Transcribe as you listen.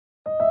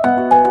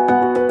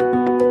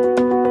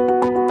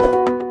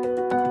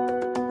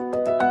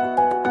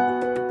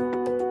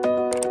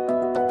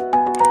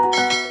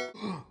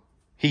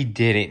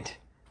didn't.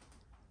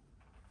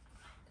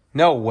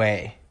 No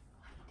way.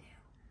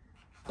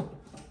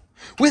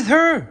 With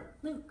her.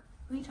 Luke,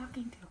 who are you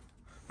talking to?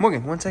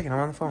 Morgan, 1 second. I'm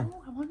on the phone.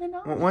 No, I want to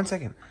know. 1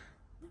 second.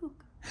 Luke,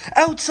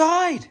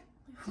 Outside.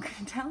 Luke,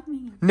 tell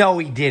me. No,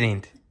 he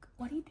didn't.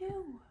 What do you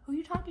do? Who are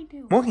you talking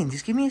to? Morgan,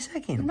 just give me a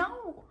second.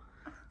 No.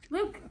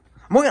 Luke.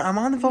 Morgan, I'm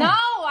on the phone. No,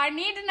 I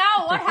need to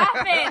know what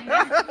happened.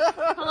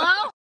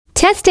 Hello?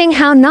 Testing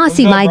how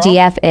naughty my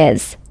GF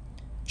is.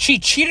 She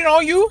cheated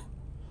on you?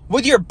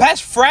 With your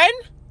best friend?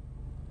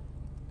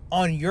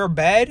 On your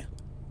bed?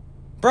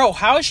 Bro,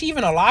 how is she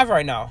even alive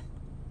right now?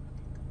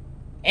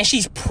 And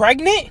she's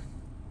pregnant?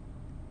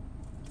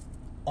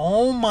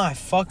 Oh my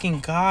fucking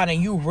God.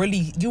 And you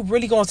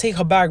really gonna take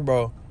her back,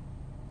 bro?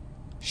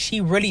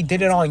 She really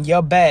did it on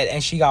your bed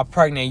and she got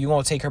pregnant. You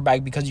gonna take her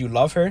back because you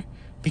love her?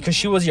 Because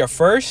she was your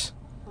first?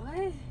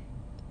 What?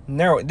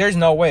 No, there's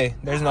no way.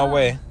 There's no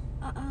way.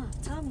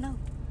 Tell him no.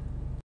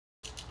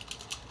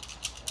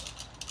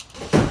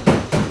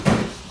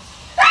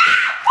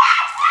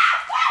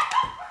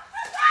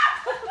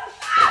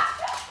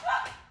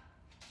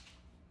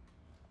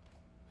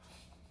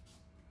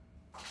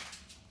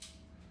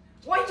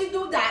 Why'd you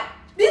do that?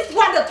 This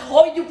one the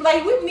toy you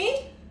play with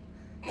me?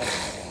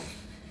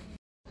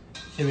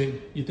 Hey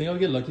babe, you think I'll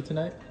get lucky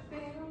tonight?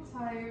 Babe, I'm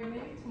tired.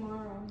 Maybe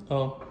tomorrow.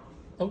 Oh,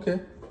 okay.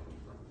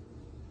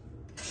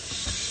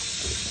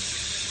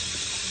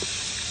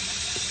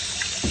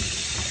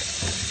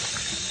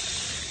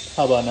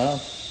 How about now?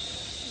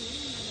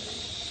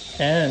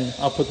 And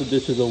I'll put the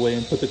dishes away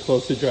and put the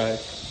clothes to dry.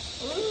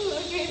 Ooh,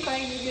 okay,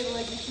 fine. You get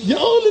lucky. Yo,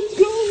 let's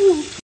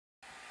go!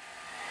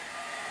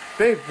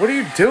 Babe, what are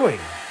you doing?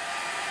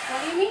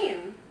 What do you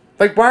mean?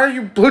 Like, why are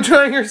you blow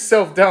drying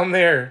yourself down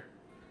there?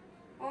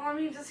 Well,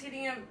 I'm just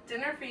heating up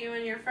dinner for you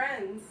and your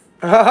friends.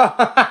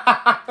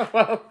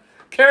 Well,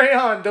 carry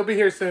on. They'll be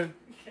here soon.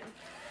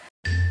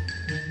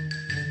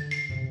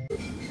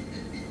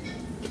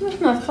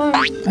 That's not fun.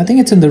 I think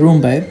it's in the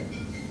room, babe.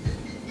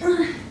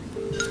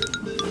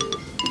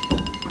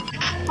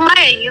 Why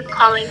are you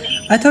calling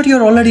me? I thought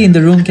you're already in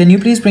the room. Can you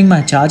please bring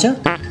my charger?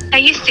 Are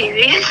you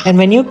serious? And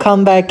when you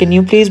come back, can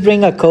you please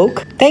bring a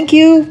Coke? Thank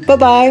you.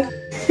 Bye-bye.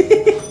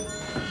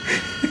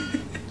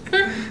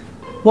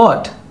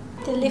 What?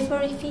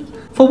 Delivery fee.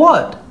 For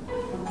what?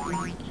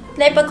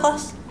 Labor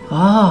cost.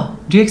 Ah,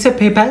 do you accept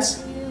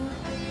PayPass?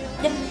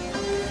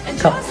 Yeah.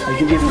 Come, I'll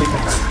give you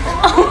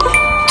PayPass.